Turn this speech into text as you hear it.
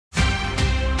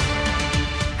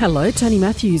Hello, Tony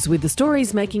Matthews with the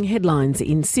stories making headlines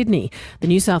in Sydney. The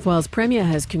New South Wales Premier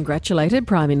has congratulated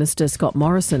Prime Minister Scott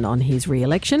Morrison on his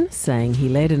re-election, saying he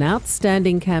led an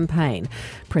outstanding campaign.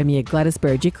 Premier Gladys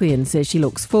Berejiklian says she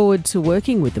looks forward to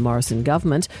working with the Morrison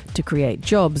government to create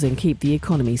jobs and keep the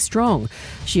economy strong.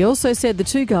 She also said the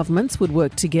two governments would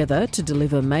work together to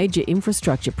deliver major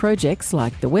infrastructure projects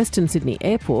like the Western Sydney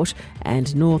Airport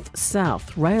and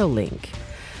North-South Rail Link.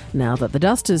 Now that the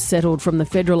dust has settled from the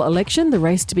federal election, the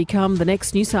race to become the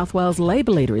next New South Wales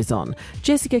Labor leader is on.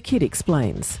 Jessica Kidd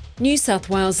explains. New South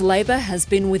Wales Labor has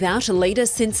been without a leader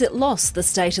since it lost the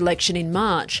state election in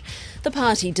March. The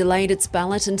party delayed its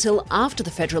ballot until after the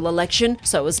federal election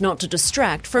so as not to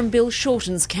distract from Bill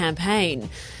Shorten's campaign.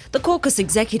 The caucus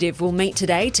executive will meet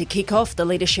today to kick off the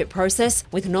leadership process,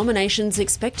 with nominations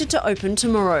expected to open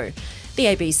tomorrow. The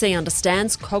ABC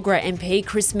understands Kogarah MP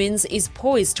Chris Minns is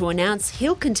poised to announce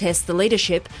he'll contest the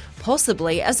leadership,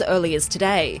 possibly as early as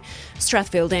today.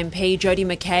 Strathfield MP Jodie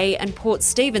McKay and Port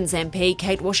Stephens MP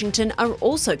Kate Washington are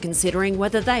also considering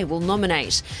whether they will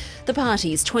nominate. The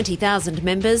party's 20,000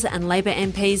 members and Labor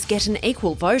MPs get an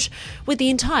equal vote, with the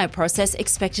entire process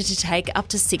expected to take up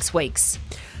to 6 weeks.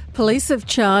 Police have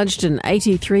charged an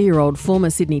 83-year-old former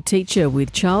Sydney teacher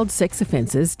with child sex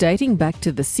offences dating back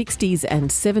to the 60s and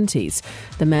 70s.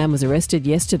 The man was arrested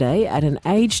yesterday at an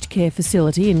aged care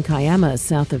facility in Kiama,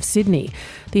 south of Sydney.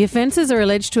 The offences are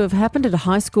alleged to have happened at a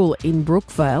high school in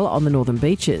Brookvale on the Northern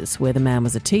Beaches, where the man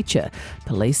was a teacher.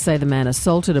 Police say the man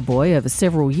assaulted a boy over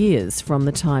several years from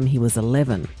the time he was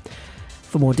 11.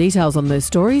 For more details on those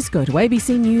stories, go to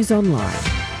ABC News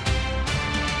Online.